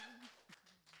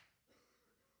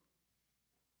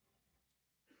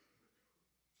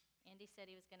Andy said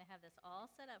he was going to have this all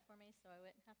set up for me so I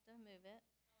wouldn't have to move it.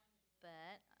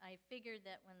 But I figured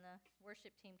that when the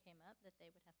worship team came up that they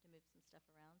would have to move some stuff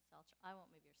around, so I won't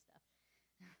move your stuff.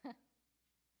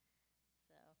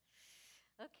 So,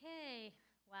 okay,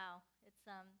 wow.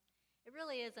 It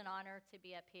really is an honor to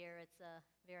be up here. It's a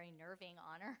very nerving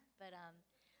honor, but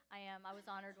I was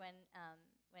honored when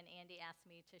Andy asked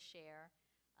me to share.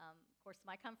 Of course,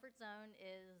 my comfort zone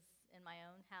is in my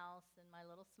own house, in my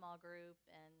little small group,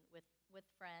 and with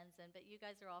friends. But you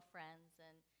guys are all friends,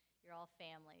 and you're all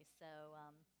family. So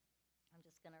I'm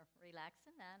just going to relax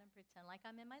in that and pretend like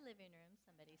I'm in my living room,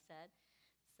 somebody said.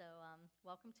 So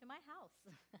welcome to my house.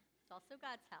 It's also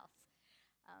God's house.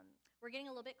 We're getting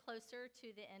a little bit closer to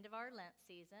the end of our Lent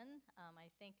season.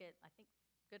 I think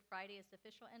Good Friday is the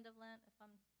official end of Lent,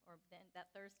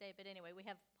 that Thursday. But anyway, we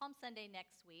have Palm Sunday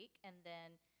next week, and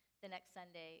then the next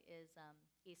Sunday is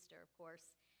Easter, of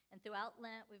course. And throughout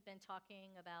Lent, we've been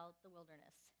talking about the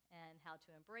wilderness and how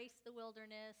to embrace the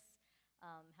wilderness,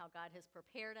 how God has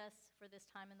prepared us for this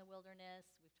time in the wilderness.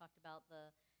 We've talked about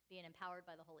being empowered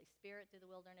by the Holy Spirit through the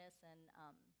wilderness. And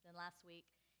then last week,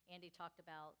 Andy talked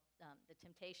about the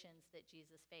temptations that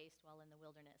Jesus faced while in the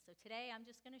wilderness. So today, I'm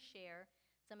just going to share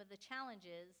some of the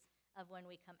challenges of when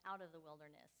we come out of the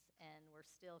wilderness, and we're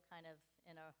still kind of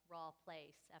in a raw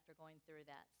place after going through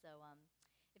that. So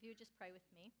if you would just pray with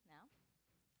me now.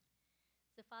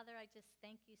 So Father, I just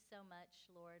thank you so much,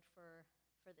 Lord, for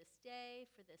this day,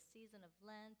 for this season of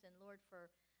Lent, and Lord, for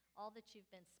all that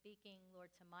you've been speaking,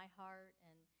 Lord, to my heart,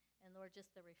 and Lord,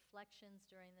 just the reflections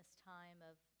during this time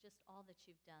of just all that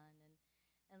you've done.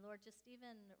 And Lord, just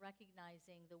even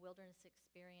recognizing the wilderness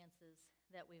experiences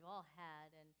that we've all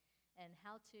had, and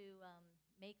how to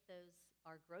make those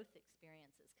our growth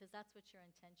experiences, because that's what your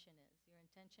intention is. Your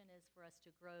intention is for us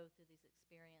to grow through these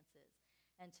experiences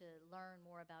and to learn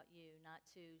more about you, not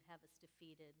to have us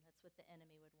defeated. That's what the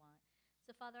enemy would want.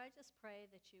 So, Father, I just pray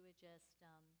that you would just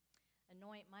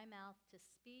anoint my mouth to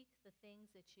speak the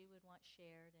things that you would want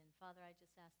shared. And, Father, I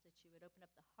just ask that you would open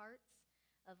up the hearts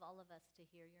of all of us to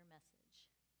hear your message.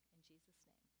 In Jesus'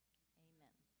 name,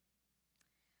 amen.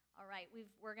 All right,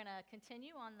 we're going to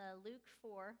continue on the Luke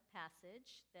 4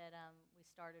 passage that we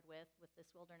started with this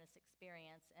wilderness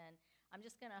experience, and I'm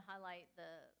just going to highlight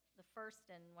the first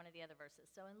and one of the other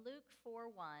verses. So in Luke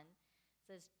 4:1, it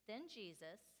says, "Then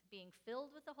Jesus, being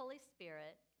filled with the Holy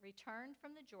Spirit, returned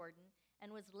from the Jordan and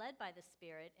was led by the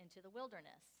Spirit into the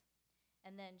wilderness."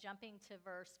 And then jumping to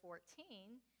verse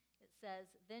 14, it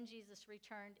says, "Then Jesus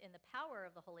returned in the power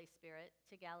of the Holy Spirit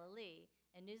to Galilee,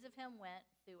 and news of him went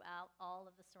throughout all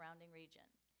of the surrounding region."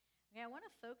 Okay, I want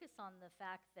to focus on the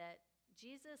fact that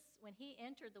Jesus, when he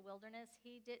entered the wilderness,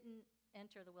 he didn't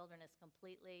enter the wilderness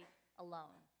completely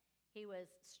alone. He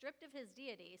was stripped of his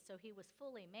deity, so he was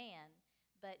fully man,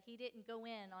 but he didn't go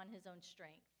in on his own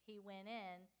strength. He went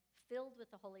in filled with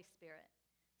the Holy Spirit.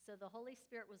 So the Holy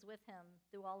Spirit was with him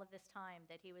through all of this time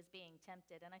that he was being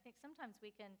tempted. And I think sometimes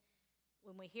we can,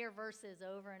 when we hear verses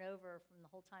over and over from the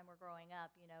whole time we're growing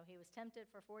up, he was tempted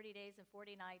for 40 days and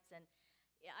 40 nights. And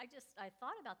I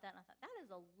thought about that, and I thought, that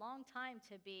is a long time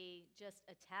to be just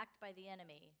attacked by the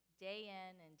enemy day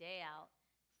in and day out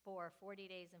for 40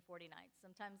 days and 40 nights.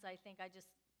 Sometimes I think I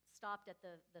just stopped at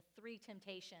the three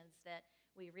temptations that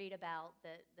we read about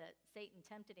that Satan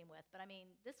tempted him with. But I mean,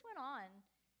 this went on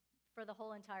for the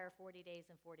whole entire 40 days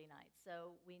and 40 nights.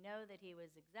 So we know that he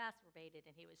was exacerbated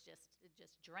and he was just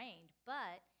drained,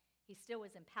 but he still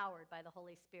was empowered by the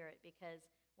Holy Spirit, because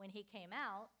when he came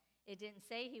out, it didn't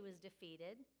say he was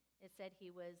defeated. It said he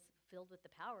was filled with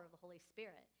the power of the Holy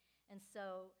Spirit. And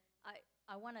so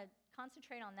I want to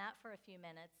concentrate on that for a few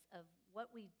minutes, of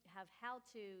what we have, how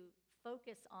to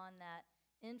focus on that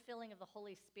infilling of the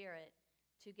Holy Spirit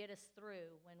to get us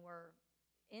through when we're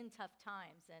in tough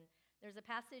times. And there's a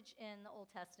passage in the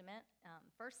Old Testament,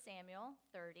 1 Samuel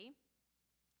 30,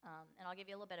 and I'll give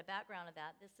you a little bit of background of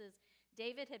that. This is,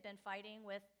 David had been fighting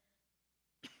with,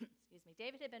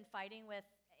 David had been fighting with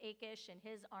Achish and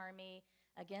his army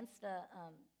against the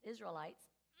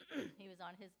Israelites. He was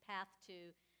on his path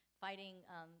to fighting,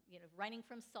 running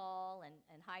from Saul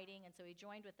and hiding, and so he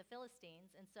joined with the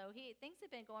Philistines. And so things had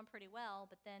been going pretty well,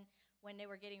 but then when they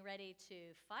were getting ready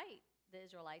to fight the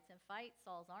Israelites and fight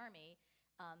Saul's army,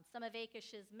 some of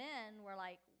Achish's men were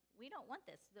like, "We don't want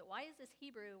this. Why is this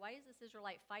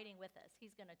Israelite fighting with us?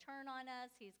 He's going to turn on us.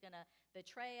 He's going to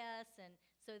betray us." And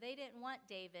so they didn't want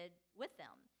David with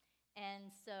them.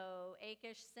 And so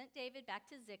Achish sent David back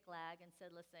to Ziklag and said,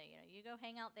 "Listen, you go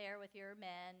hang out there with your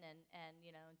men and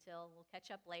until we'll catch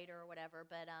up later or whatever."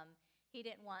 But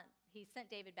he sent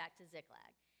David back to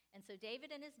Ziklag. And so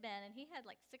David and his men, and he had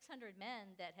like 600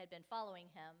 men that had been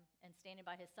following him and standing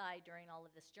by his side during all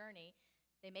of this journey.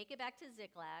 They make it back to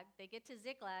Ziklag. They get to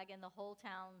Ziklag, and the whole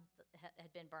town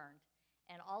had been burned.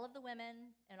 And all of the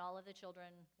women and all of the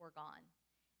children were gone.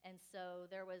 And so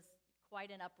there was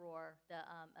quite an uproar. The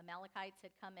Amalekites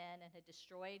had come in and had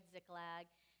destroyed Ziklag.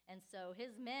 And so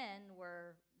his men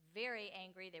were very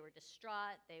angry. They were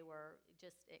distraught. They were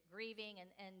just grieving.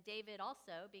 And David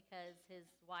also, because his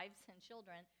wives and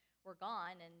children were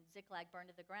gone and Ziklag burned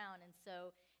to the ground. And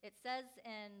so it says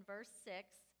in verse 6,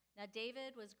 now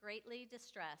David was greatly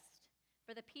distressed,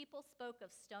 for the people spoke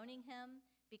of stoning him,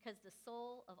 because the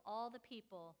soul of all the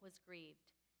people was grieved,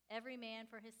 every man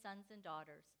for his sons and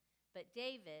daughters. But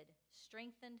David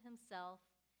strengthened himself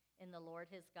in the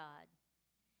Lord his God.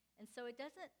 And so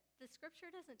the scripture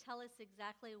doesn't tell us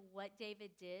exactly what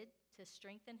David did to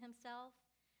strengthen himself,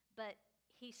 but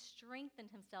he strengthened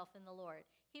himself in the Lord.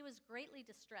 He was greatly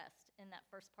distressed in that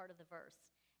first part of the verse.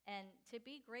 And to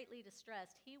be greatly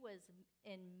distressed, he was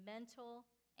in mental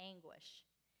anguish.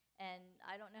 And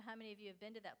I don't know how many of you have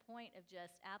been to that point of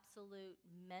just absolute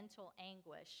mental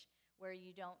anguish where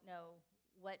you don't know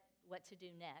what to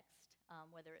do next,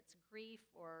 whether it's grief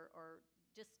or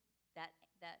just that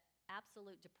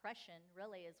absolute depression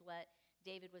really is what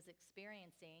David was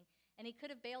experiencing. And he could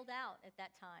have bailed out at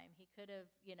that time. He could have,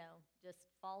 just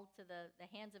fall to the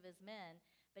hands of his men,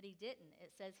 but he didn't.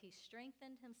 It says he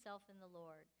strengthened himself in the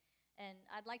Lord. And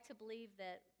I'd like to believe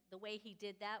that the way he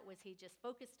did that was he just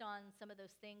focused on some of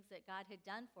those things that God had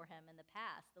done for him in the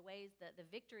past, the ways that the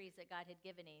victories that God had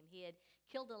given him. He had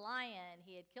killed a lion,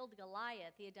 he had killed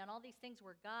Goliath, he had done all these things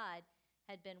where God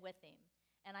had been with him.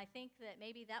 And I think that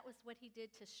maybe that was what he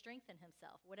did to strengthen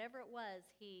himself. Whatever it was,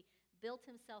 he built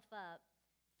himself up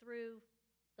through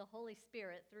the Holy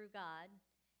Spirit, through God,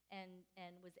 and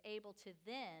was able to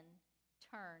then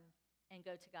turn and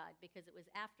go to God, because it was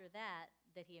after that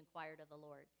he inquired of the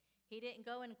Lord. He didn't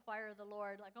go and inquire of the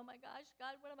Lord like, oh my gosh,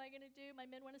 God, what am I going to do? My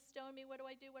men want to stone me. What do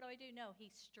I do? What do I do? No, he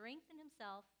strengthened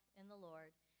himself in the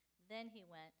Lord. Then he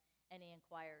went and he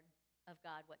inquired of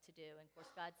God what to do. And of course,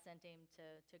 God sent him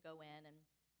to go in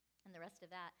and the rest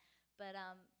of that. But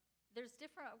there's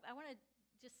different, I want to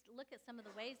just look at some of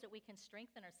the ways that we can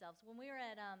strengthen ourselves. When we were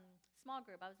at small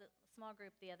group, I was at small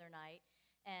group the other night,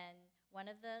 and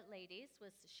one of the ladies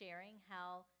was sharing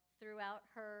how throughout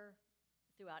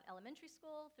elementary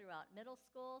school, throughout middle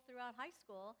school, throughout high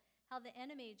school, how the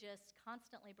enemy just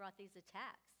constantly brought these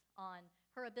attacks on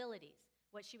her abilities,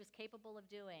 what she was capable of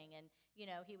doing. And,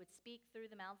 he would speak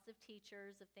through the mouths of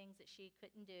teachers of things that she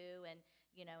couldn't do, and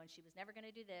she was never going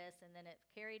to do this. And then it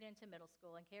carried into middle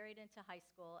school and carried into high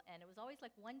school. And it was always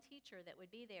like one teacher that would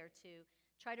be there to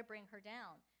try to bring her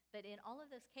down. But in all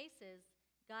of those cases,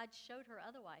 God showed her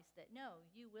otherwise, that no,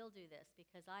 you will do this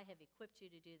because I have equipped you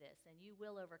to do this, and you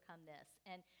will overcome this.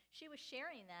 And she was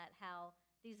sharing that, how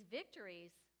these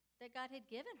victories that God had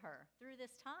given her through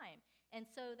this time. And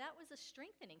so that was a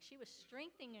strengthening. She was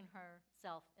strengthening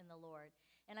herself in the Lord.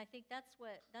 And I think that's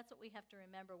what we have to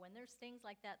remember. When there's things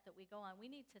like that we go on, we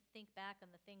need to think back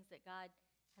on the things that God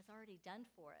has already done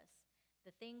for us,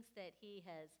 the things that he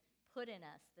has put in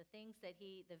us, the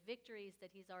victories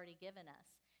that he's already given us.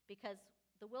 Because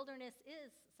the wilderness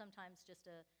is sometimes just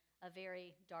a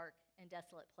very dark and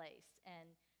desolate place.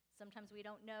 And sometimes we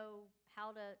don't know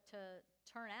how to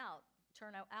turn out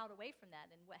away from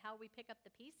that, and how we pick up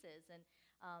the pieces. And,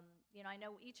 I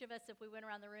know each of us, if we went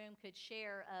around the room, could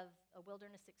share of a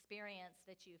wilderness experience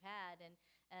that you've had.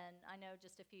 And I know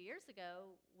just a few years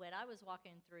ago when I was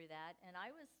walking through that, and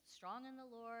I was strong in the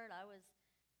Lord, I was,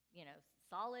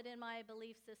 solid in my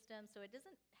belief system. So it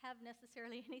doesn't have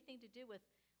necessarily anything to do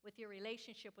with your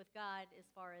relationship with God as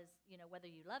far as,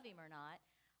 whether you love him or not.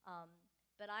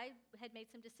 But I had made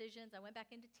some decisions. I went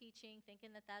back into teaching thinking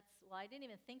I didn't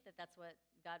even think that that's what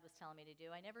God was telling me to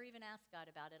do. I never even asked God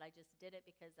about it. I just did it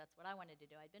because that's what I wanted to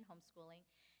do. I'd been homeschooling.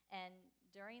 And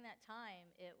during that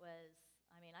time,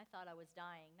 I thought I was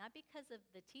dying. Not because of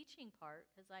the teaching part,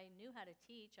 because I knew how to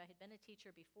teach. I had been a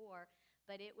teacher before.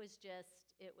 But it was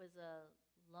a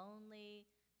lonely,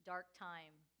 dark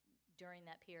time during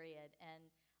that period. And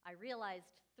I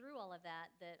realized through all of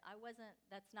that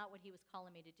that's not what he was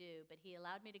calling me to do, but he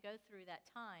allowed me to go through that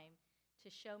time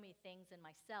to show me things in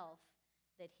myself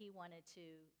that he wanted to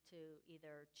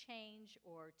either change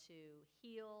or to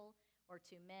heal or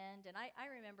to mend. And I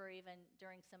remember even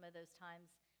during some of those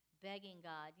times begging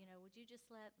God, would you just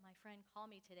let my friend call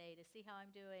me today to see how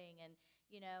I'm doing? And,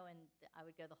 and I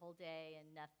would go the whole day and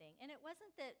nothing. And it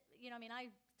wasn't that, I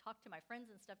talked to my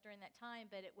friends and stuff during that time,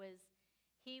 but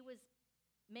he was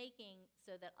making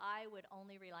so that I would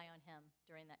only rely on him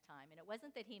during that time. And it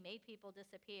wasn't that he made people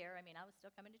disappear. I mean, I was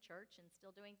still coming to church and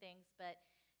still doing things, but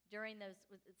during those,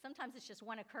 sometimes it's just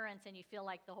one occurrence and you feel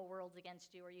like the whole world's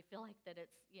against you, or you feel like that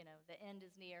it's, the end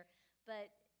is near.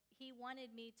 But he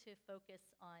wanted me to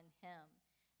focus on him.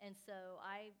 And so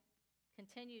I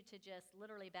continued to just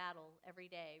literally battle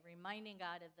every day, reminding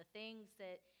God of the things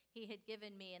that he had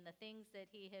given me and the things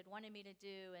that he had wanted me to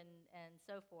do, and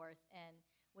so forth, and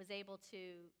was able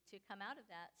to come out of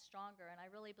that stronger. And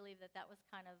I really believe that that was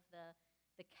kind of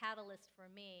the catalyst for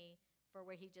me, for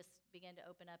where he just began to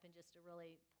open up and just to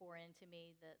really pour into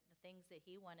me the things that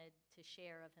he wanted to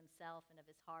share of himself and of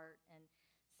his heart. And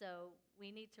so we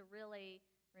need to really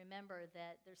remember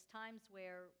that there's times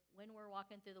where when we're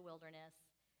walking through the wilderness,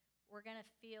 we're going to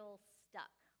feel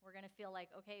stuck. We're going to feel like,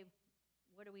 okay,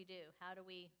 what do we do? How do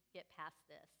we get past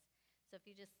this? So if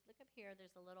you just look up here,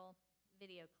 there's a little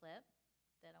video clip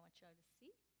that I want you all to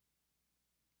see.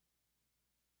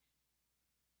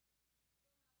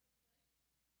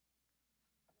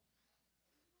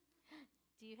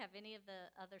 Do you have any of the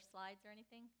other slides or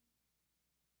anything?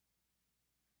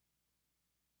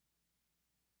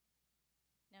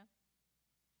 No?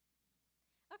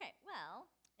 Okay, well,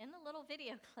 in the little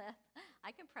video clip,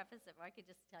 I can preface it, or I could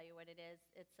just tell you what it is.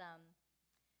 It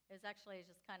was actually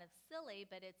just kind of silly,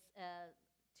 but it's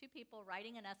two people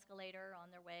riding an escalator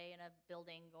on their way in a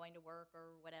building, going to work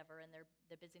or whatever, and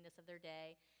the busyness of their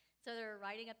day. So they're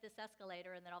riding up this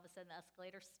escalator, and then all of a sudden the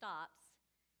escalator stops,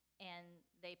 and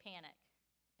they panic.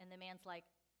 And the man's like,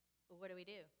 well, what do we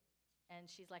do? And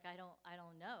she's like, I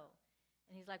don't know.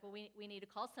 And he's like, well, we need to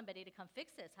call somebody to come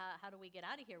fix this. How do we get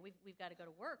out of here? We've got to go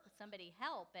to work. Somebody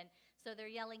help. And so they're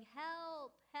yelling,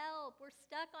 help, help. We're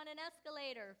stuck on an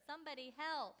escalator. Somebody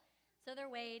help. So they're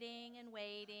waiting and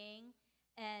waiting.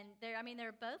 And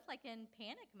they're both like in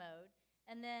panic mode.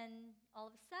 And then all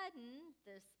of a sudden,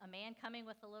 a man coming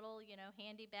with a little,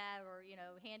 handy bag or,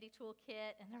 handy tool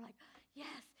kit. And they're like,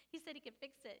 yes, he said he could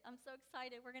fix it. I'm so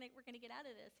excited. We're gonna get out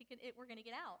of this. We're gonna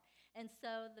get out. And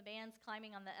so the man's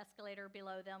climbing on the escalator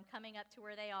below them, coming up to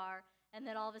where they are. And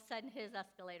then all of a sudden, his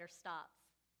escalator stops.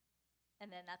 And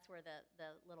then that's where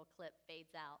the little clip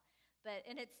fades out.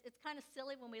 And it's kind of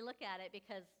silly when we look at it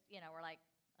because, we're like,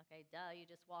 okay, duh, you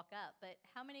just walk up. But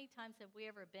how many times have we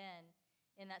ever been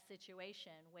in that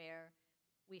situation where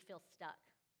we feel stuck?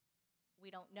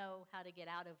 We don't know how to get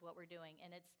out of what we're doing.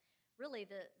 And it's really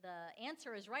the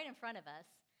answer is right in front of us,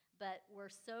 but we're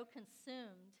so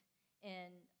consumed in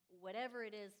whatever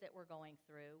it is that we're going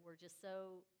through. We're just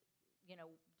so,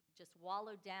 just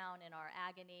wallowed down in our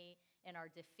agony and our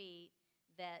defeat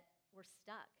that we're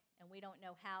stuck, and we don't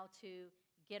know how to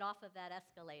get off of that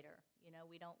escalator.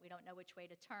 We don't know which way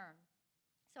to turn.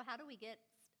 So how do we get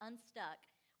unstuck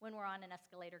when we're on an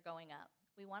escalator going up?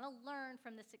 We want to learn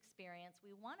from this experience.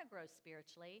 We want to grow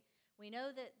spiritually. We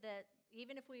know that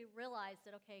even if we realize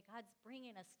that, okay, God's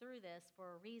bringing us through this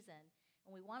for a reason,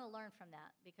 and we want to learn from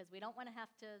that because we don't want to have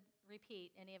to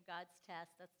repeat any of God's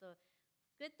tests. That's the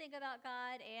good thing about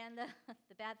God, and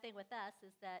the bad thing with us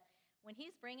is that when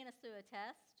he's bringing us through a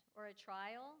test or a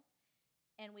trial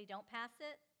and we don't pass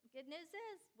it, good news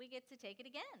is we get to take it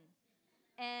again.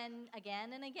 And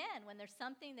again and again, when there's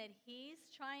something that he's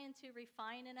trying to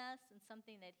refine in us and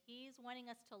something that he's wanting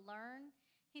us to learn,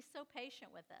 he's so patient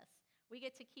with us. We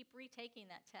get to keep retaking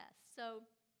that test. So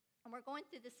when we're going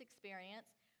through this experience,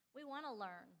 we want to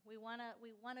learn. We want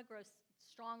to grow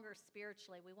stronger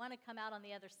spiritually. We want to come out on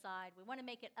the other side. We want to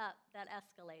make it up that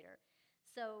escalator.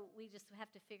 So we just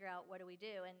have to figure out what do we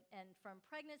do. And from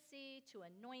pregnancy to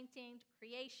anointing to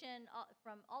creation,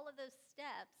 from all of those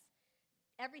steps,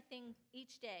 everything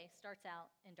each day starts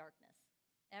out in darkness.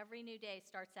 Every new day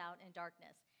starts out in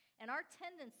darkness. And our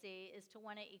tendency is to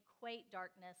want to equate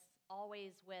darkness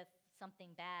always with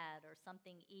something bad or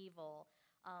something evil.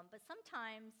 But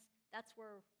sometimes that's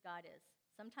where God is.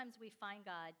 Sometimes we find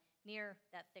God near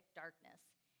that thick darkness.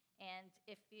 And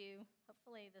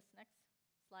hopefully this next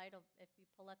slide, if you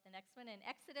pull up the next one, in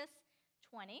Exodus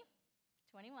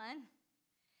 20:21,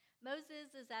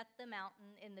 Moses is at the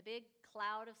mountain in the big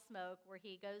cloud of smoke where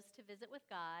he goes to visit with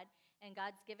God, and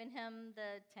God's given him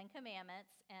the 10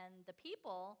 Commandments, and the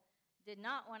people did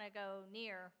not want to go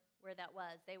near where that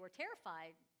was. They were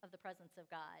terrified of the presence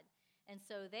of God. And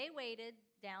so they waited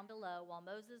down below while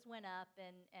Moses went up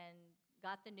and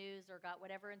got the news or got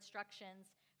whatever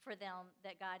instructions for them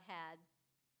that God had.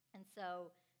 And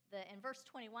so in verse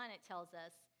 21 it tells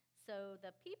us, so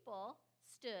the people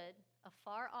stood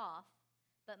afar off,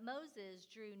 but Moses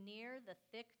drew near the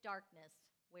thick darkness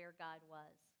where God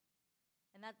was.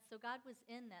 So God was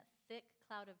in that thick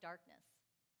cloud of darkness.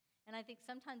 And I think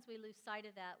sometimes we lose sight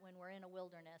of that when we're in a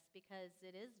wilderness because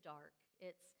it is dark.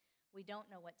 We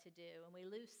don't know what to do, and we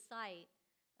lose sight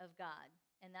of God.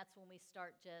 And that's when we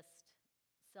start just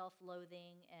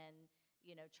self-loathing and,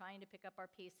 trying to pick up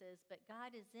our pieces. But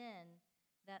God is in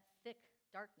that thick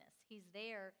darkness. He's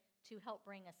there to help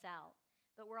bring us out.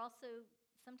 But we're also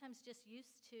sometimes just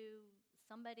used to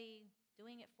somebody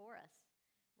doing it for us.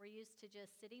 We're used to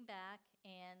just sitting back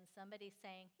and somebody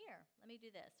saying, here, let me do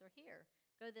this, or here,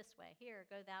 go this way, here,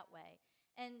 go that way.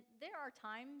 And there are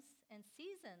times and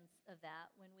seasons of that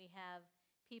when we have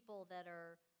people that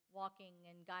are walking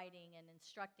and guiding and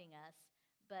instructing us,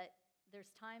 but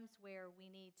there's times where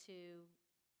we need to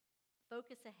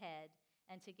focus ahead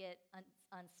and to get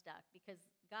unstuck, because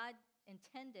God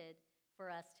intended for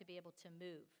us to be able to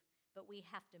move, but we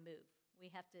have to move.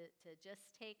 We have to just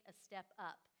take a step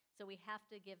up. So we have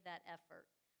to give that effort.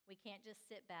 We can't just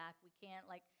sit back. We can't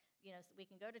we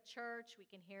can go to church, we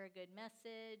can hear a good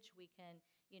message, we can,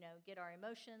 get our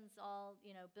emotions all,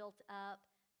 built up,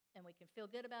 and we can feel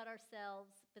good about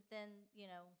ourselves, but then,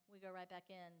 we go right back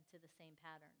into the same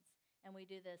patterns. And we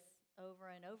do this over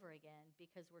and over again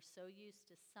because we're so used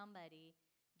to somebody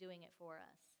doing it for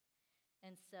us.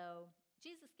 And so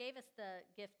Jesus gave us the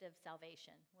gift of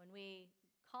salvation. When we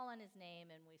call on his name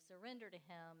and we surrender to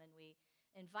him and we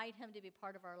invite him to be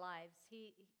part of our lives,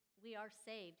 we are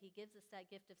saved. He gives us that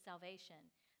gift of salvation.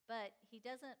 But he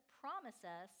doesn't promise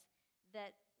us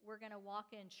that we're going to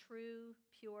walk in true,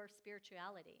 pure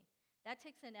spirituality. That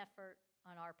takes an effort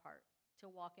on our part to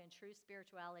walk in true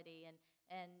spirituality and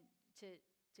to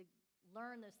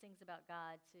learn those things about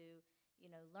God, to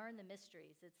learn the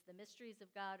mysteries. It's the mysteries of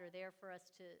God are there for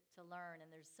us to learn, and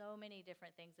there's so many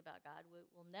different things about God.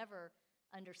 We'll never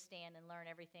understand and learn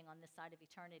everything on this side of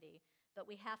eternity, but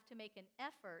we have to make an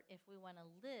effort if we want to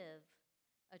live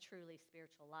a truly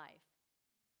spiritual life.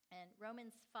 And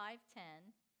Romans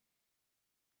 5:10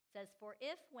 says, "For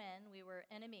if when we were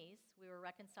enemies, we were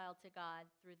reconciled to God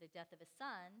through the death of his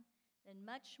Son, then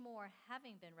much more,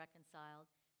 having been reconciled,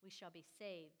 we shall be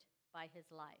saved by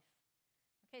his life."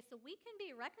 Okay, so we can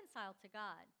be reconciled to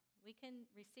God. We can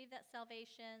receive that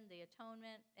salvation, the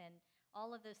atonement, and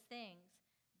all of those things,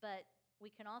 but we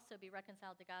can also be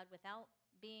reconciled to God without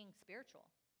being spiritual.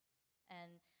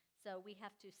 And so we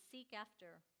have to seek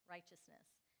after righteousness.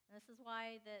 And this is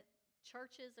why that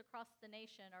churches across the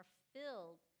nation are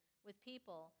filled with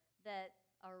people that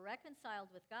are reconciled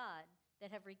with God,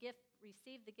 that have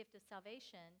received the gift of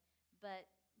salvation, but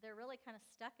they're really kind of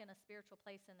stuck in a spiritual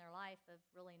place in their life of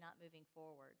really not moving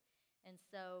forward. And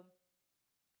so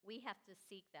we have to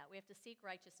seek that. We have to seek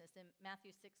righteousness. In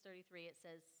Matthew 6:33, it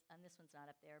says, and this one's not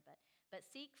up there, but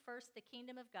seek first the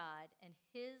kingdom of God and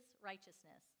his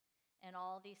righteousness, and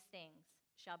all these things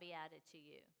shall be added to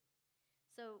you.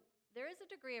 So there is a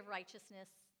degree of righteousness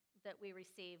that we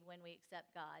receive when we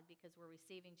accept God, because we're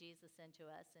receiving Jesus into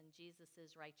us, and Jesus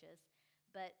is righteous.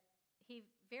 But he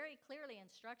very clearly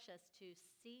instructs us to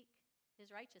seek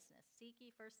his righteousness. Seek ye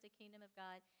first the kingdom of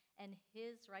God and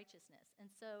his righteousness.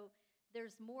 And so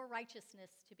there's more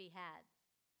righteousness to be had.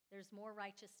 There's more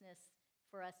righteousness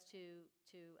for us to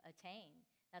attain.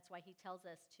 That's why he tells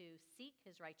us to seek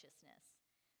his righteousness.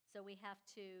 So we have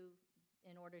to,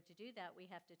 in order to do that, we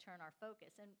have to turn our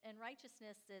focus. And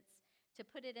righteousness, it's, to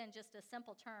put it in just a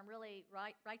simple term, really,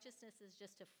 righteousness is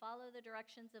just to follow the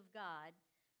directions of God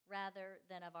rather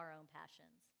than of our own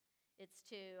passions.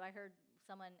 I heard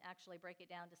someone actually break it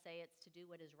down to say it's to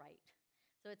do what is right.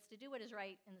 So it's to do what is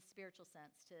right in the spiritual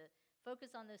sense, to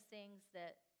focus on those things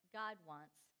that God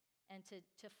wants, and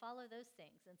to follow those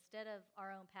things instead of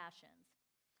our own passions.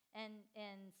 And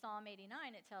in Psalm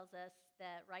 89, it tells us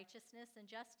that righteousness and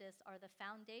justice are the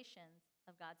foundations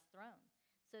of God's throne.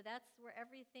 So that's where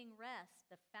everything rests.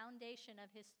 The foundation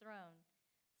of his throne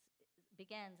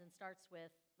begins and starts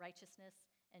with righteousness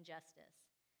and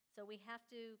justice. So we have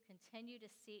to continue to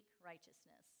seek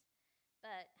righteousness.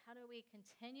 But how do we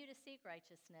continue to seek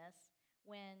righteousness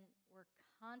when we're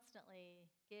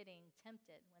constantly getting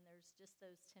tempted, when there's just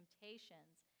those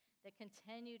temptations that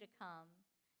continue to come,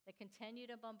 that continue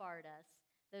to bombard us,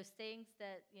 those things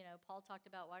that, Paul talked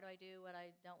about, why do I do what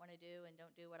I don't want to do and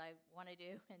don't do what I want to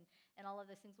do, and all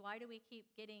of those things. Why do we keep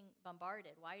getting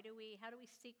bombarded? How do we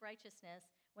seek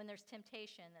righteousness when there's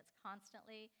temptation that's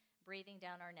constantly breathing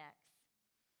down our necks?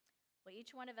 Well,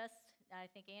 each one of us, I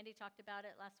think Andy talked about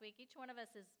it last week, each one of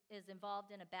us is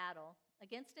involved in a battle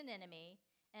against an enemy,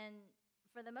 and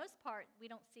for the most part, we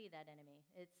don't see that enemy.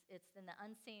 It's in the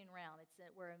unseen realm.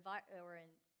 We're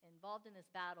involved in this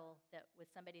battle with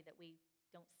somebody that we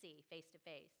don't see face to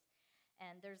face.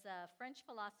 And there's a French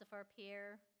philosopher,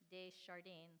 Pierre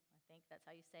Desjardins, I think that's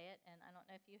how you say it. And I don't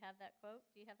know if you have that quote.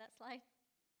 Do you have that slide?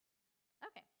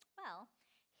 Okay. Well,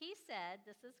 he said,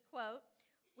 this is quote,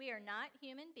 "We are not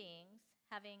human beings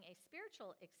having a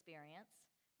spiritual experience.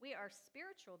 We are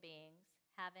spiritual beings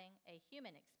having a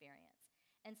human experience."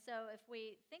 And so if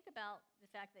we think about the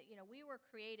fact that, we were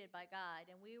created by God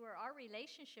and our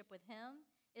relationship with him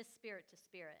is spirit to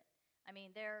spirit. I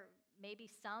mean, there may be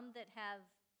some that have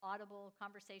audible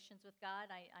conversations with God.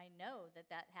 I know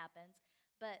that happens.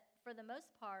 But for the most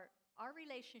part, our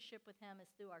relationship with him is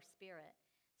through our spirit.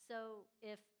 So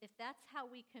if that's how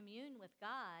we commune with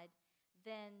God,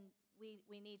 then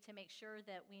we need to make sure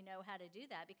that we know how to do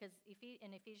that, because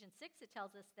in Ephesians 6 it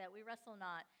tells us that we wrestle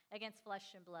not against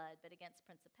flesh and blood, but against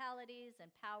principalities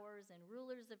and powers and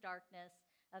rulers of darkness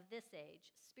of this age,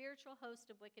 spiritual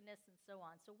host of wickedness, and so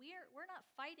on. So we're not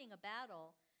fighting a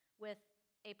battle with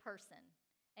a person.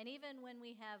 And even when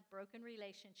we have broken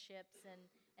relationships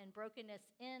and brokenness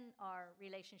in our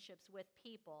relationships with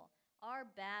people, our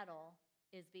battle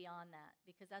is beyond that,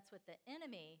 because that's what the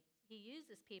enemy, he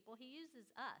uses people, he uses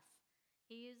us.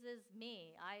 He uses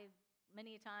me. I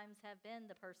many times have been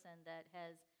the person that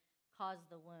has caused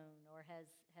the wound or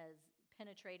has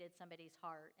penetrated somebody's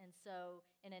heart, and so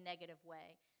in a negative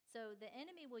way. So the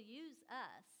enemy will use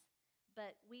us,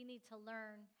 but we need to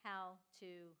learn how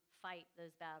to fight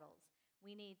those battles.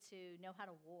 We need to know how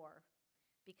to war,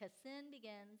 because sin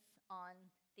begins on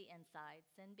the inside.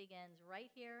 Sin begins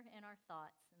right here in our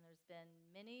thoughts, and there's been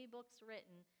many books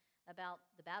written about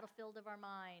the battlefield of our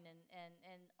mind,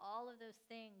 and all of those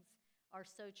things are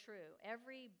so true.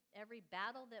 Every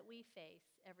battle that we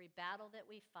face, every battle that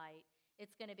we fight,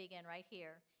 it's going to begin right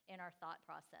here in our thought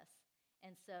process.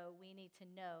 And so we need to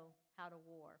know how to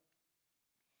war.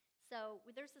 So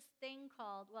there's this thing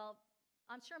called, well,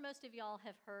 I'm sure most of y'all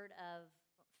have heard of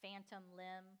phantom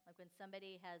limb, like when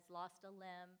somebody has lost a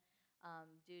limb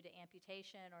due to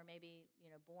amputation, or maybe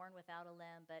born without a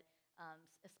limb, but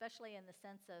especially in the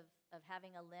sense of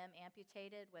having a limb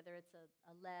amputated, whether it's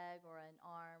a leg or an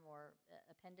arm or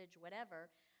appendage, whatever.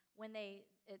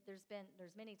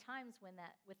 There's many times when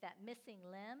with that missing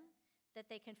limb that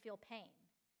they can feel pain,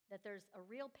 that there's a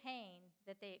real pain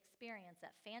that they experience,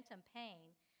 that phantom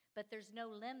pain, but there's no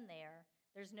limb there.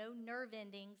 There's no nerve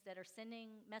endings that are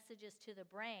sending messages to the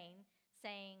brain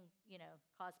saying,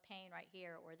 cause pain right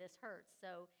here, or this hurts.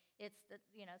 So it's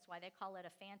why they call it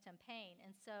a phantom pain.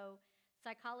 And so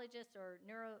psychologists or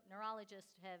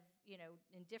neurologists have,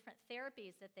 in different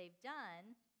therapies that they've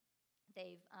done,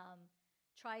 they've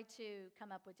tried to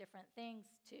come up with different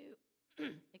things to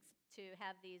to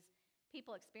have these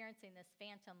people experiencing this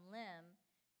phantom limb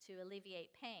to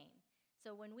alleviate pain.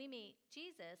 So when we meet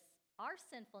Jesus, our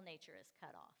sinful nature is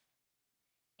cut off,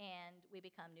 and we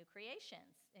become new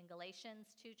creations. In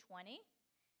Galatians 2:20,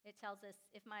 it tells us,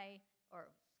 let me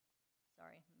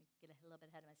get a little bit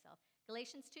ahead of myself.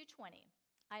 Galatians 2:20,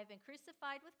 "I have been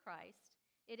crucified with Christ.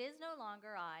 It is no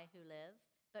longer I who live,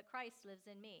 but Christ lives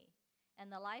in me.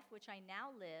 And the life which I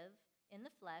now live in the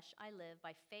flesh, I live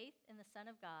by faith in the Son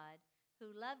of God,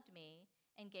 who loved me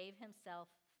and gave himself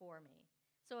for me."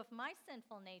 So if my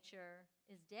sinful nature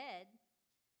is dead,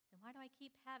 then why do I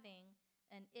keep having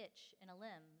an itch in a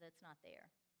limb that's not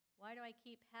there? Why do I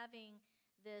keep having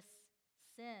this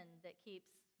sin that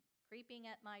keeps creeping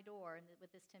at my door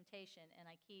with this temptation, and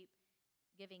I keep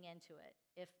giving into it?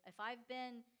 If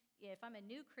I'm a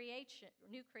new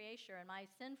creature and my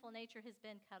sinful nature has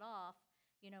been cut off,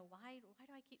 why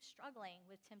do I keep struggling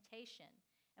with temptation?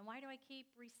 And why do I keep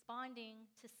responding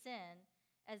to sin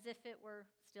as if it were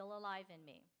still alive in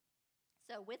me?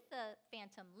 So with the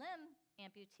phantom limb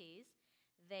amputees,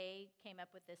 they came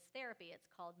up with this therapy. It's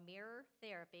called mirror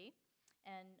therapy.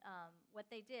 And what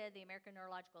they did, the American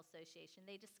Neurological Association,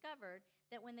 they discovered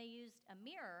that when they used a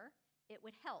mirror, it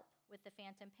would help with the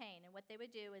phantom pain. And what they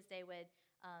would do is the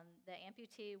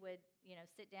amputee would,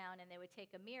 sit down, and they would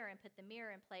take a mirror and put the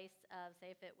mirror in place of,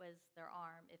 say, if it was their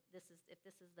arm, if this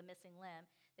is the missing limb,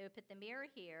 they would put the mirror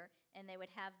here, and they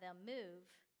would have them move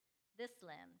this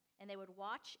limb, and they would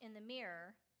watch in the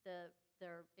mirror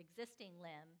their existing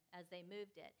limb as they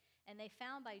moved it. And they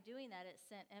found by doing that, it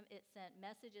sent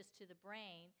messages to the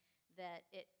brain that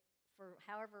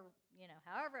however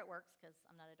it works, because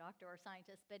I'm not a doctor or a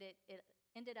scientist, but it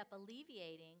ended up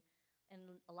alleviating,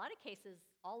 in a lot of cases,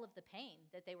 all of the pain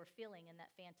that they were feeling in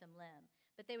that phantom limb.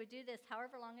 But they would do this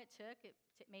however long it took.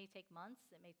 It may take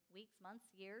months, it may weeks, months,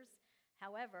 years,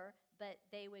 however. But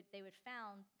they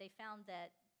found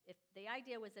that if the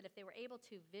idea was that if they were able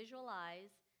to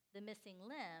visualize the missing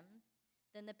limb,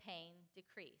 then the pain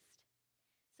decreased.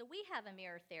 So we have a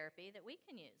mirror therapy that we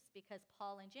can use, because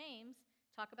Paul and James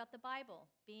talk about the Bible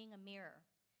being a mirror.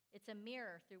 It's a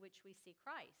mirror through which we see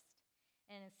Christ.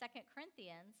 And in 2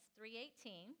 Corinthians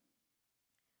 3:18,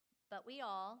 but we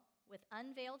all, with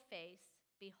unveiled face,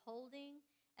 beholding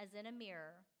as in a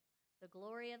mirror the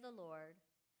glory of the Lord,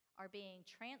 are being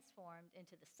transformed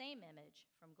into the same image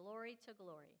from glory to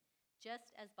glory,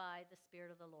 just as by the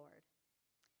Spirit of the Lord.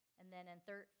 And then in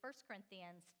 1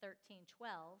 Corinthians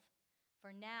 13:12,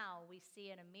 for now we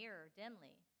see in a mirror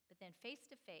dimly, but then face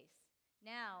to face.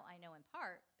 Now I know in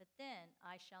part, but then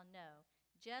I shall know,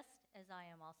 just as I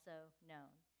am also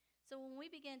known. So when we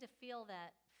begin to feel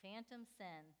that phantom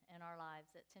sin in our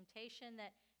lives, that temptation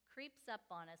that creeps up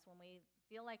on us when we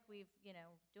feel like we've,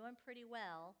 doing pretty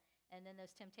well, and then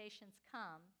those temptations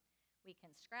come, we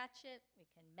can scratch it, we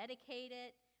can medicate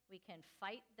it, we can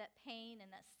fight that pain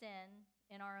and that sin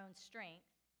in our own strength,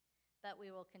 but we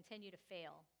will continue to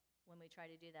fail when we try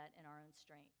to do that in our own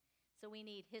strength. So we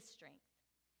need his strength.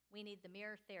 We need the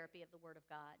mirror therapy of the Word of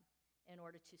God in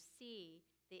order to see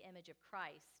the image of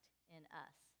Christ in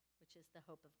us, which is the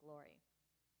hope of glory.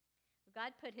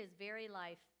 God put his very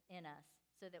life in us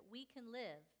so that we can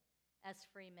live as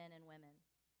free men and women.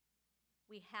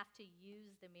 We have to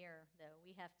use the mirror, though.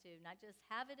 We have to not just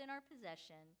have it in our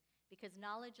possession, because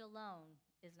knowledge alone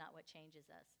is not what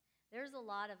changes us. There's a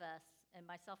lot of us, and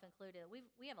myself included,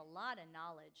 we have a lot of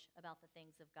knowledge about the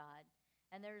things of God.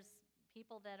 And there's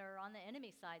people that are on the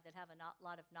enemy side that have a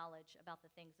lot of knowledge about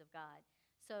the things of God.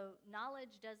 So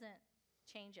knowledge doesn't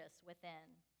change us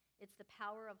within. It's the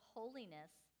power of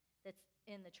holiness that's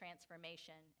in the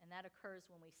transformation, and that occurs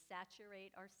when we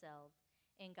saturate ourselves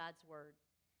in God's word,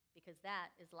 because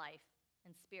that is life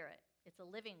and spirit. It's a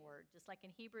living word. Just like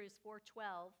in Hebrews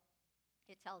 4:12,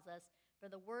 it tells us, for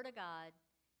the word of God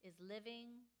is living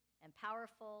and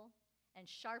powerful and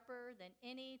sharper than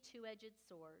any two-edged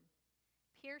sword,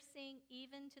 piercing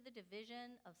even to the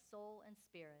division of soul and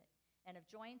spirit, and of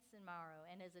joints and marrow,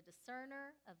 and is a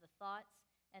discerner of the thoughts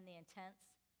and the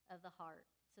intents of the heart.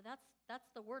 So that's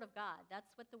the Word of God.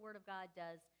 That's what the Word of God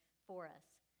does for us.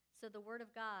 So the Word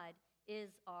of God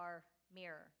is our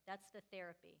mirror. That's the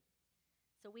therapy.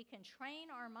 So we can train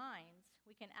our minds.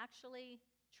 We can actually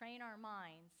train our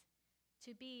minds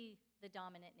to be the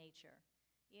dominant nature,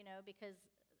 because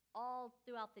all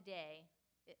throughout the day,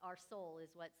 our soul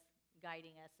is what's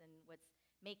guiding us and what's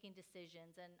making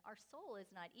decisions. And our soul is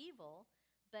not evil,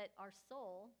 but our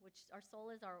soul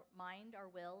is our mind, our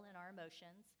will, and our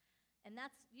emotions. And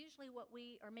that's usually what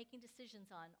we are making decisions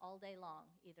on all day long,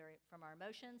 either from our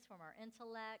emotions, from our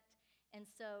intellect. And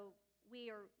so we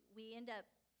end up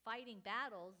fighting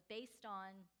battles based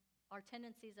on our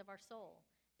tendencies of our soul,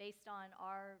 based on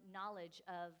our knowledge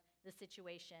of the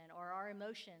situation or our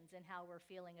emotions and how we're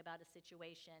feeling about a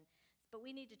situation. But we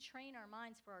need to train our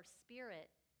minds for our spirit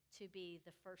to be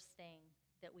the first thing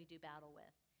that we do battle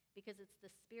with, because it's the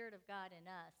Spirit of God in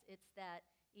us. It's that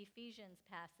Ephesians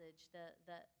passage, the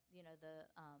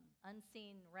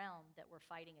unseen realm that we're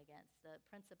fighting against, the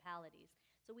principalities.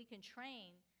 So we can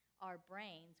train our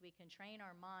brains, we can train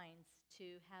our minds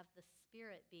to have the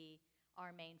Spirit be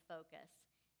our main focus.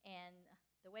 And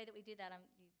the way that we do that,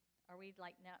 are we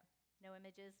like no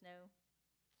images? No?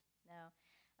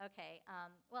 Okay.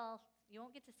 Well, you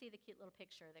won't get to see the cute little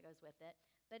picture that goes with it.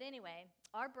 But anyway,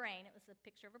 our brain, it was a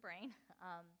picture of a brain,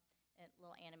 a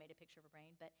little animated picture of a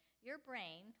brain. But our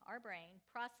brain,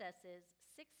 processes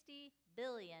 60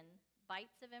 billion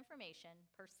bytes of information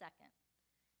per second.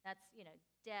 That's,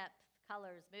 depth,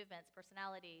 colors, movements,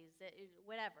 personalities,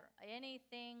 whatever.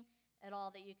 Anything at all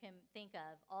that you can think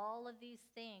of. All of these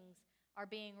things are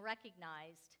being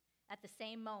recognized at the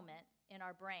same moment in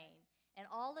our brain. And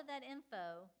all of that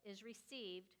info is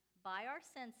received by our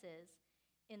senses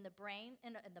in the brain,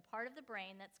 in the part of the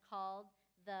brain that's called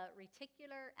the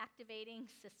reticular activating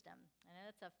system. I know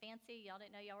that's a fancy, y'all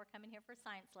didn't know y'all were coming here for a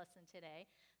science lesson today,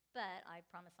 but I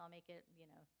promise I'll make it,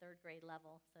 third grade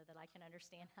level so that I can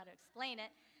understand how to explain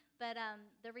it. But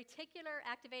the reticular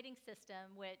activating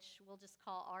system, which we'll just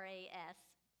call RAS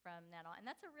from now on, and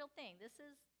that's a real thing. This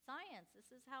is science.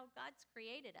 This is how God's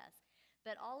created us.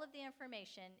 But all of the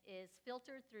information is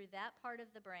filtered through that part of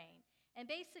the brain. And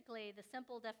basically, the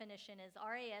simple definition is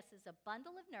RAS is a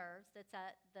bundle of nerves that's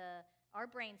at our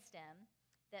brainstem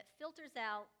that filters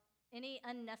out any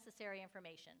unnecessary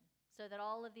information so that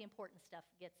all of the important stuff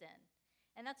gets in.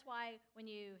 And that's why when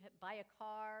you buy a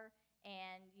car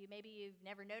and maybe you've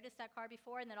never noticed that car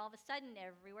before, and then all of a sudden,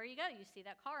 everywhere you go, you see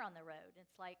that car on the road.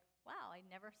 It's like, wow, I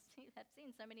never have seen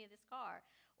so many of this car.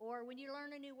 Or when you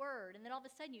learn a new word, and then all of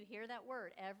a sudden you hear that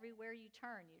word everywhere you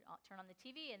turn. You turn on the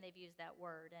TV, and they've used that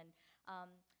word. And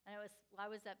I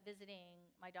was up visiting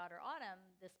my daughter Autumn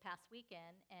this past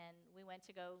weekend, and we went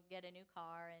to go get a new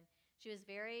car, and She was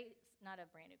very, not a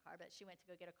brand new car, but she went to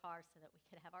go get a car so that we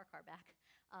could have our car back.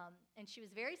 And she was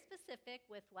very specific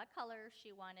with what color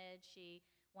she wanted. She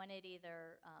wanted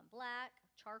either black,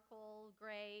 charcoal,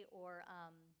 gray, or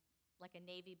like a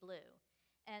navy blue.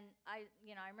 And I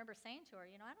remember saying to her,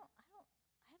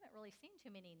 I haven't really seen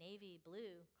too many navy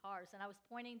blue cars. And I was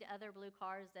pointing to other blue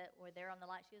cars that were there on the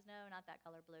lot. She goes, no, not that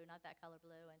color blue, not that color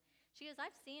blue. And she goes,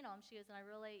 I've seen them. She goes, and I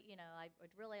really, I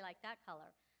would really like that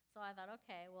color. So I thought,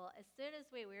 okay, well, as soon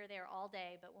as we were there all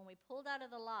day, but when we pulled out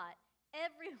of the lot,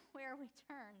 everywhere we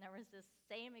turned, there was this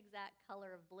same exact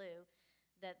color of blue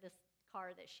that this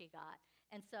car that she got.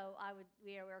 And so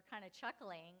we were kind of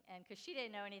chuckling, and because she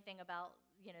didn't know anything about,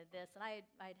 this, and I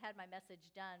had my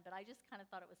message done, but I just kind of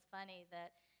thought it was funny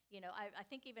that, I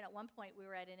think even at one point we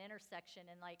were at an intersection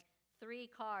and like 3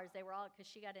 cars, they were all, because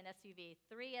she got an SUV,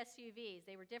 3 SUVs,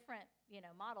 they were different,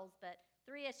 models, but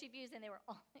 3 SUVs, and they were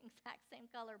all the exact same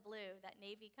color blue, that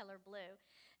navy color blue.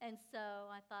 And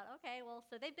so I thought, okay, well,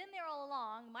 so they've been there all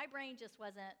along. My brain just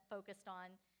wasn't focused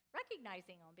on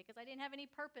recognizing them because I didn't have any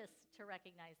purpose to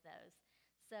recognize those.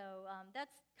 So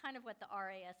that's kind of what the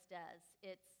RAS does.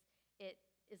 It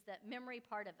is that memory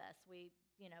part of us.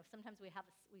 Sometimes we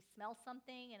smell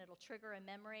something and it'll trigger a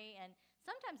memory, and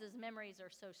sometimes those memories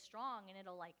are so strong and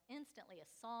it'll like instantly a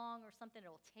song or something,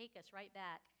 it'll take us right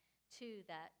back to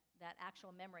that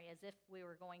actual memory as if we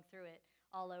were going through it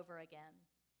all over again.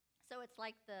 So it's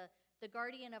like the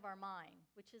guardian of our mind,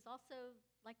 which is also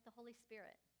like the Holy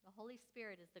Spirit. The Holy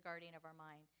Spirit is the guardian of our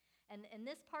mind. And in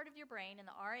this part of your brain, in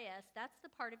the RAS, that's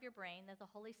the part of your brain that the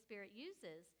Holy Spirit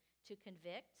uses to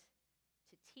convict,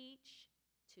 to teach,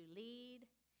 to lead,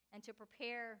 and to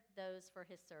prepare those for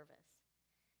his service.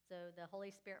 So the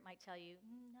Holy Spirit might tell you,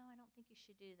 no, I don't think you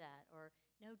should do that, or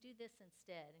no, do this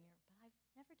instead. And you're, but I've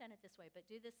never done it this way, but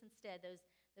do this instead.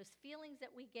 Those feelings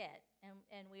that we get,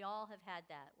 and we all have had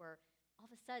that, where all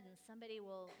of a sudden somebody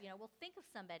will, we'll think of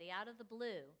somebody out of the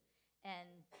blue, and,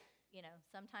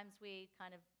 sometimes we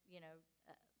kind of,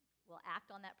 will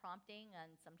act on that prompting,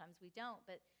 and sometimes we don't,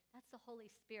 but that's the Holy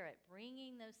Spirit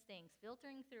bringing those things,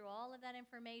 filtering through all of that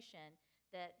information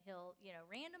that he'll,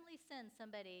 randomly send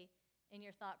somebody in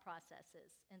your thought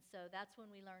processes. And so that's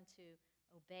when we learn to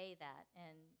obey that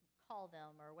and call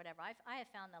them or whatever. I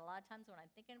have found that a lot of times when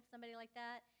I'm thinking of somebody like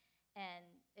that, and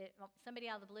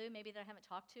somebody out of the blue, maybe that I haven't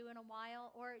talked to in a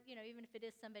while, or, even if it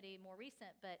is somebody more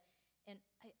recent, but in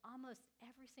almost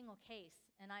every single case,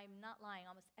 and I'm not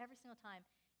lying, almost every single time,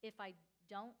 if I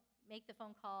don't make the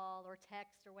phone call or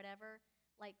text or whatever,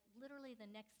 like literally the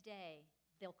next day,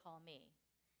 they'll call me.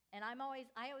 And I always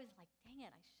like, dang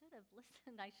it, I should have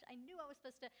listened. I knew I was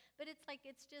supposed to, but it's like,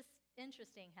 it's just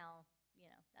interesting how,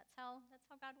 that's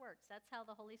how God works. That's how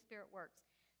the Holy Spirit works.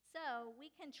 So we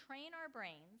can train our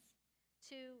brains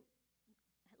to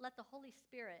let the Holy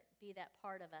Spirit be that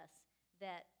part of us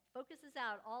that focuses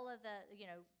out all of the,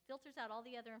 filters out all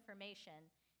the other information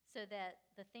so that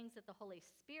the things that the Holy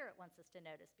Spirit wants us to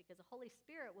notice, because the Holy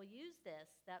Spirit will use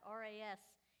this, that RAS,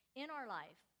 in our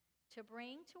life to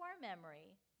bring to our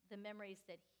memory the memories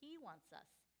that he wants us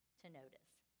to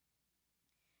notice.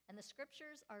 And the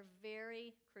scriptures are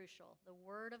very crucial. The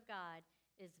Word of God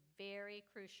is very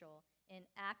crucial in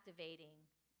activating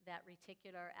that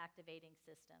reticular activating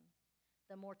system.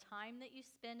 The more time that you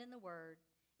spend in the Word,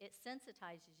 it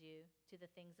sensitizes you to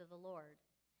the things of the Lord.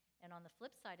 And on the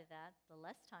flip side of that, the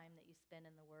less time that you spend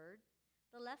in the Word,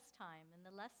 the less time and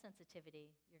the less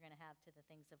sensitivity you're going to have to the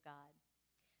things of God.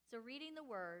 So reading the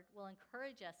Word will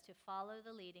encourage us to follow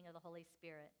the leading of the Holy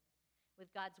Spirit. With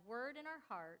God's Word in our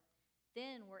heart,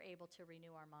 then we're able to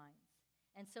renew our minds.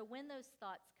 And so when those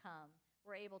thoughts come,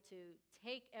 we're able to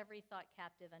take every thought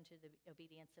captive unto the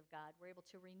obedience of God. We're able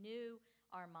to renew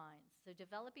our minds. So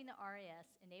developing the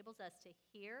RAS enables us to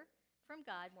hear from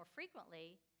God more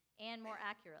frequently and more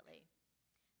accurately.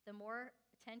 The more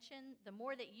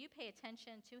that you pay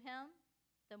attention to him,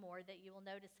 the more that you will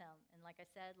notice him. And like I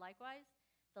said, likewise,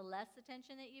 the less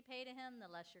attention that you pay to him,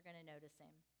 the less you're going to notice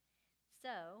him.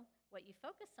 So what you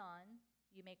focus on,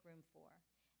 you make room for.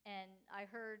 And I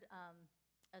heard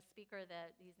a speaker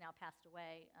that he's now passed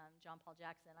away, John Paul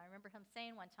Jackson. I remember him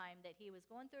saying one time that he was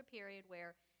going through a period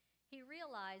where he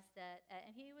realized that,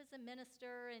 and he was a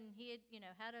minister, and he had,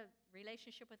 had a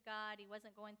relationship with God. He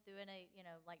wasn't going through any,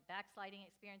 like backsliding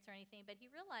experience or anything, but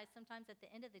he realized sometimes at the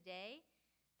end of the day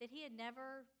that he had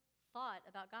never thought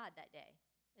about God that day.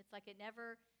 It's like it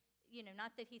never,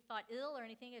 not that he thought ill or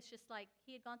anything. It's just like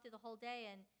he had gone through the whole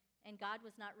day, and God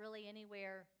was not really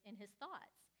anywhere in his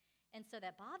thoughts. And so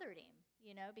that bothered him,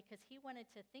 because he wanted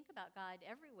to think about God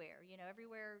everywhere,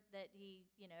 everywhere that he,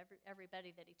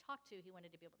 everybody that he talked to, he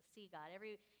wanted to be able to see God.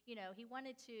 He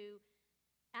wanted to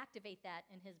activate that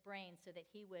in his brain so that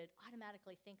he would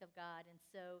automatically think of God. And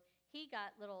so he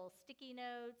got little sticky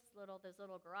notes, those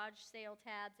little garage sale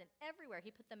tabs, and everywhere,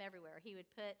 he put them everywhere. He would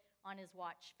put on his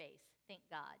watch face, thank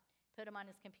God. Put them on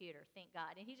his computer, thank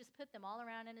God. And he just put them all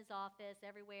around in his office,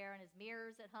 everywhere, in his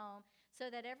mirrors at home, so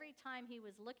that every time he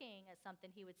was looking at something,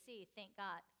 he would see, thank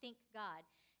God, thank God.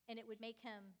 And it would make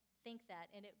him think that,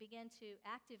 and it began to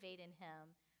activate in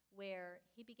him where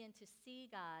he began to see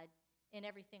God in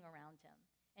everything around him.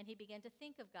 And he began to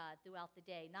think of God throughout the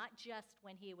day, not just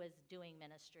when he was doing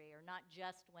ministry or not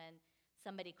just when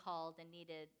somebody called and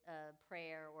needed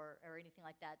prayer or anything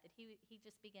like that, that he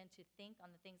just began to think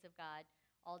on the things of God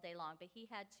all day long. But he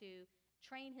had to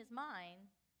train his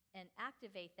mind and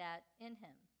activate that in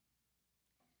him.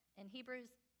 In Hebrews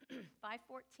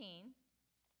 5:14,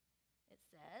 it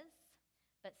says,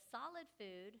 "But solid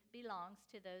food belongs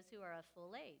to those who are of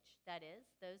full age, that is,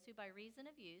 those who by reason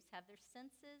of use have their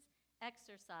senses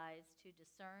exercised to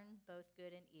discern both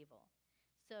good and evil."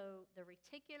 So the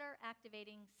reticular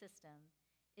activating system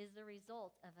is the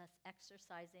result of us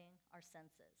exercising our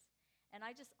senses. And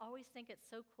I just always think it's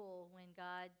so cool when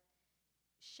God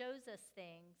shows us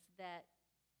things that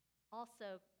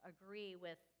also agree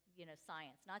with,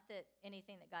 science. Not that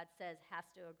anything that God says has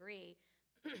to agree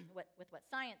with what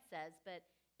science says, but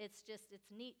it's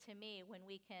neat to me when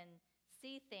we can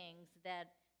see things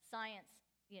that science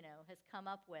has come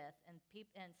up with,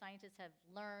 and scientists have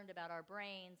learned about our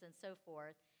brains and so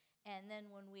forth. And then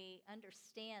when we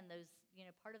understand those,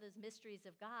 part of those mysteries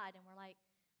of God, and we're like,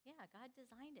 yeah, God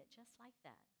designed it just like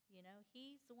that.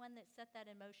 He's the one that set that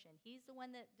in motion. He's the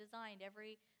one that designed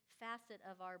every facet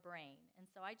of our brain. And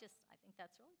so I think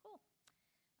that's really cool.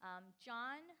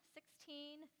 John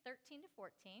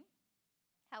 16:13-14.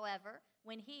 "However,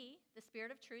 when he, the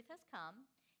Spirit of truth, has come,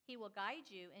 he will guide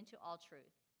you into all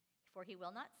truth. For he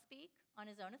will not speak on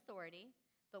his own authority,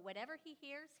 but whatever he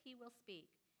hears, he will speak.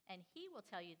 And he will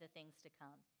tell you the things to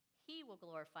come. He will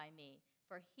glorify me,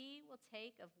 for he will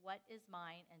take of what is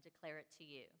mine and declare it to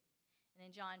you." And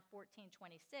in John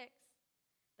 14:26,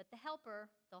 "But the Helper,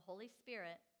 the Holy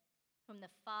Spirit, whom the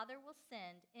Father will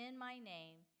send in my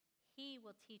name, he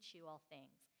will teach you all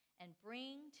things and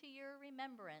bring to your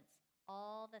remembrance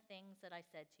all the things that I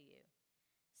said to you."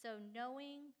 So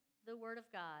knowing the Word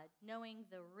of God, knowing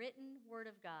the written Word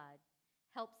of God,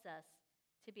 helps us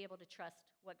to be able to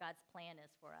trust what God's plan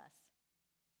is for us.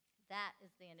 That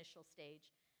is the initial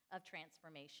stage of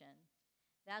transformation.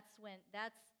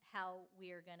 That's how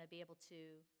we are going to be able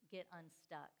to get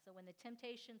unstuck. So when the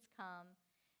temptations come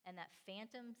and that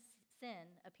phantom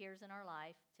sin appears in our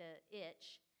life to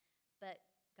itch, but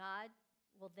God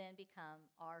will then become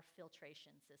our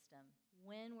filtration system.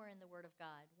 When we're in the Word of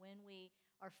God, when we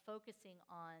are focusing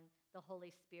on the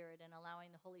Holy Spirit and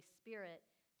allowing the Holy Spirit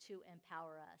to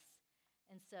empower us.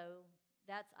 And so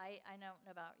I don't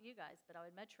know about you guys, but I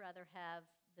would much rather have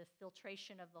the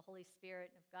filtration of the Holy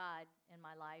Spirit of God in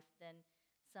my life than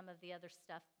some of the other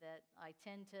stuff that I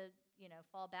tend to,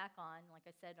 fall back on. Like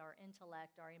I said, our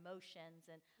intellect, our emotions,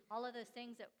 and all of those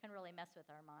things that can really mess with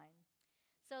our mind.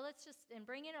 So let's and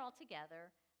bring it all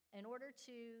together in order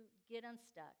to get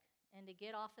unstuck and to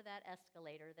get off of that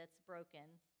escalator that's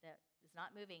broken, that is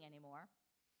not moving anymore.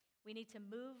 We need to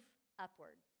move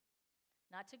upward,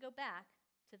 not to go back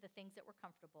to the things that were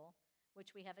comfortable,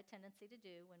 which we have a tendency to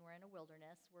do when we're in a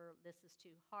wilderness where this is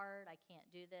too hard, I can't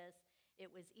do this.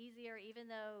 It was easier, even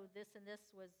though this and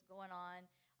this was going on,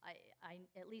 I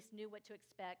at least knew what to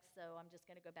expect, so I'm just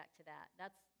going to go back to that.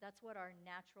 That's what our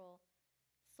natural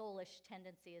soulish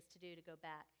tendency is to do, to go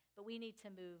back. But we need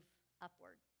to move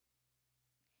upward.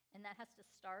 And that has to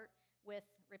start with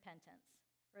repentance.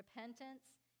 Repentance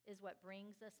is what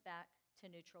brings us back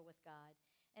to neutral with God.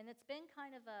 And it's been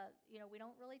kind of we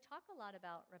don't really talk a lot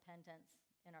about repentance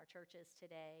in our churches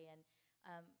today. And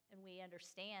we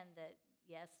understand that,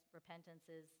 yes, repentance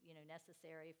is,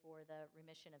 necessary for the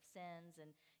remission of sins.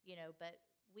 And, but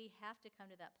we have to come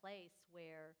to that place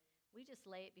where we just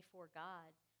lay it before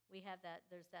God.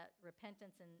 There's that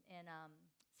repentance in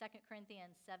 2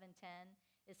 Corinthians 7:10.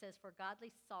 It says, "For godly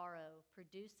sorrow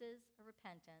produces a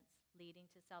repentance leading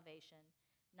to salvation,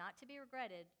 not to be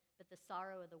regretted, but the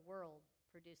sorrow of the world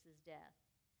produces death."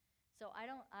 So I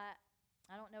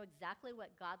don't know exactly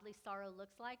what godly sorrow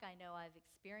looks like. I know I've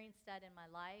experienced that in my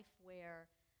life where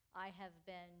I have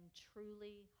been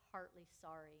truly, heartily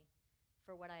sorry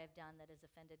for what I have done that has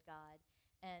offended God.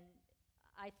 And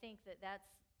I think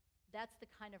that's the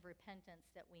kind of repentance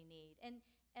that we need.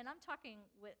 And I'm talking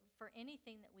for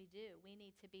anything that we do. We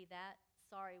need to be that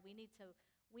sorry. We need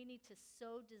to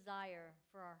so desire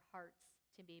for our hearts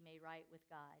to be made right with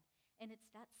God. And it's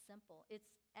that simple.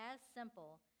 It's as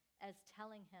simple as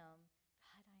telling him,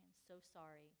 God, I am so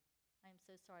sorry. I am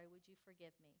so sorry. Would you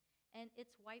forgive me? And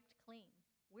it's wiped clean.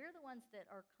 We're the ones that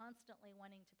are constantly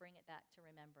wanting to bring it back to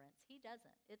remembrance. He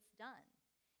doesn't. It's done.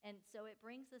 And so it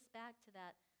brings us back to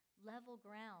that level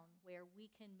ground where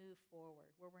we can move forward,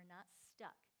 where we're not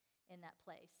stuck in that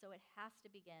place. So it has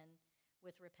to begin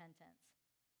with repentance.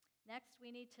 Next, we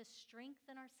need to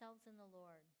strengthen ourselves in the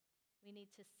Lord. We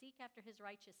need to seek after his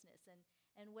righteousness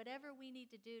and whatever we need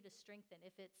to do to strengthen.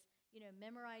 If it's,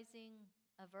 memorizing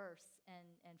a verse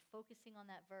and focusing on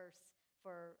that verse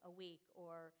for a week,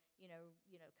 or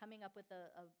coming up with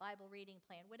a Bible reading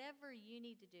plan, whatever you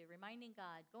need to do, reminding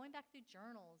God, going back through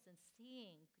journals and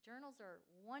seeing. Journals are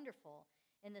wonderful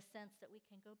in the sense that we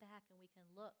can go back and we can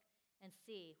look and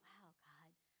see, wow, God,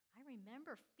 I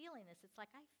remember feeling this. It's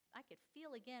like I could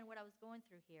feel again what I was going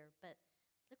through here, but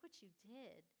look what you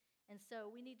did. And so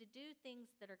we need to do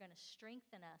things that are going to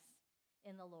strengthen us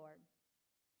in the Lord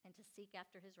and to seek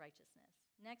after his righteousness.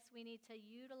 Next, we need to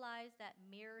utilize that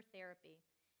mirror therapy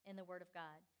in the Word of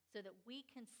God so that we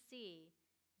can see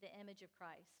the image of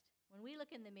Christ. When we look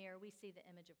in the mirror, we see the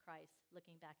image of Christ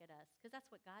looking back at us, because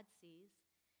that's what God sees.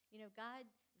 God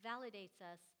validates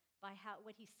us by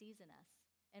what he sees in us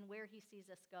and where he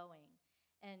sees us going.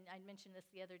 And I mentioned this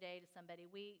the other day to somebody.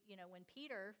 When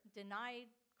Peter denied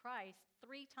Christ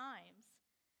 3 times,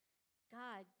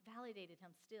 God validated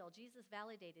him still. Jesus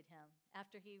validated him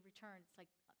after he returned. It's like,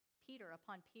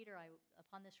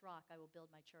 upon this rock, I will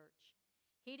build my church.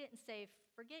 He didn't say,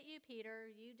 forget you, Peter.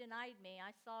 You denied me.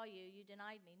 I saw you. You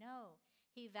denied me. No.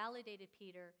 He validated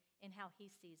Peter in how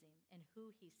he sees him and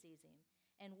who he sees him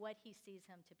and what he sees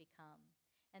him to become.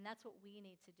 And that's what we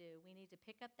need to do. We need to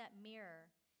pick up that mirror,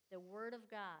 the Word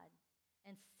of God,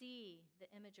 and see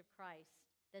the image of Christ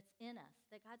that's in us,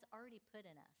 that God's already put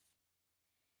in us.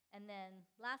 And then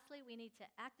lastly, we need to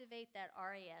activate that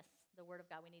RAS, the Word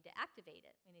of God. We need to activate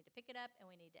it. We need to pick it up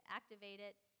and we need to activate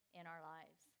it in our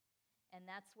lives. And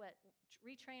that's what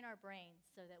retrain our brains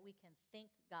so that we can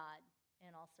think God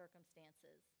in all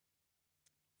circumstances.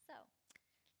 So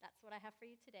that's what I have for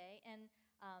you today. And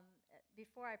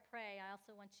before I pray, I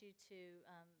also want you to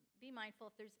be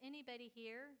mindful if there's anybody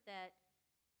here that,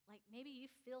 like, maybe you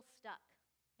feel stuck.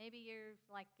 Maybe you're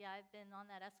like, yeah, I've been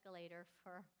on that escalator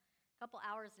for a couple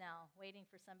hours now waiting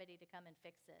for somebody to come and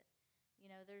fix it.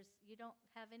 You don't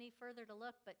have any further to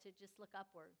look but to just look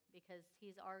upward, because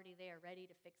he's already there ready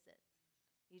to fix it.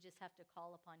 You just have to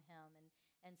call upon him.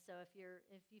 And so if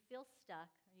you feel stuck,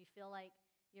 or you feel like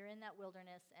you're in that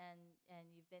wilderness and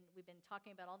we've been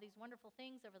talking about all these wonderful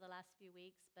things over the last few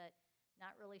weeks, but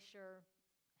not really sure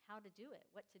how to do it,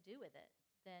 what to do with it,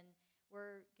 then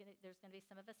there's going to be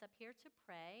some of us up here to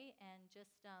pray, and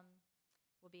just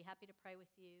we'll be happy to pray with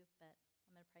you, but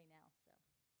I'm going to pray now. So,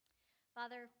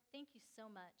 Father, thank you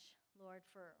so much, Lord,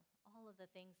 for all of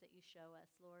the things that you show us.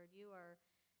 Lord, you are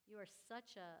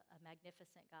such a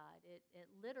magnificent God. It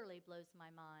literally blows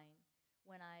my mind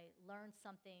when I learn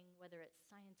something, whether it's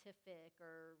scientific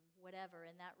or whatever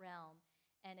in that realm,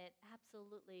 and it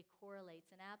absolutely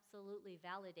correlates and absolutely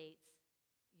validates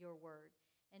your word.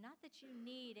 And not that you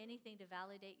need anything to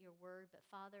validate your word, but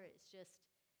Father, it's just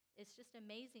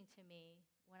amazing to me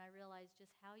when I realize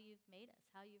just how you've made us,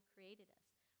 how you've created us,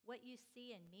 what you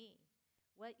see in me,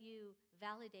 what you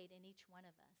validate in each one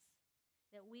of us.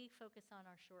 That we focus on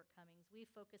our shortcomings. We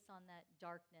focus on that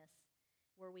darkness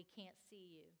where we can't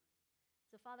see you.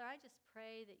 So, Father, I just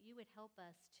pray that you would help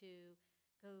us to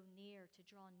go near, to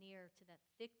draw near to that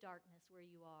thick darkness where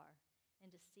you are,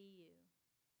 and to see you,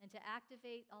 and to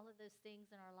activate all of those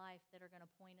things in our life that are going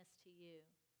to point us to you,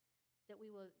 that we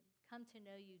will come to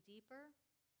know you deeper,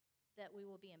 that we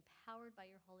will be empowered by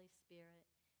your Holy Spirit,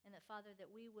 and that, Father, that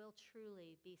we will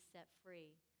truly be set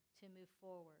free to move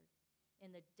forward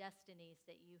in the destinies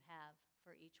that you have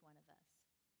for each one of us.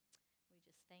 We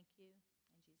just thank you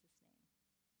in Jesus' name.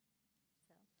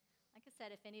 So, like I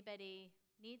said, if anybody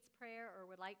needs prayer or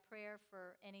would like prayer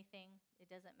for anything, it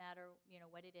doesn't matter,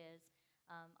 what it is.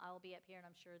 I will be up here, and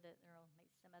I'm sure that there will be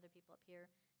some other people up here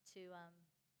to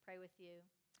pray with you.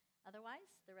 Otherwise,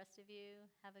 the rest of you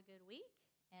have a good week,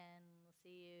 and we'll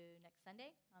see you next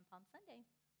Sunday on Palm Sunday.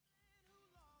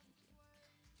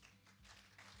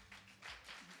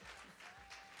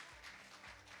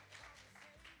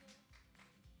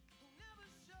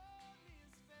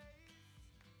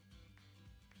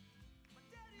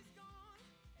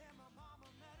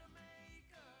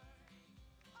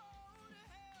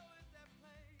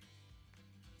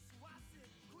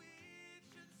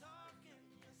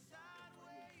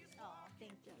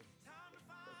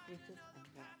 Thank you.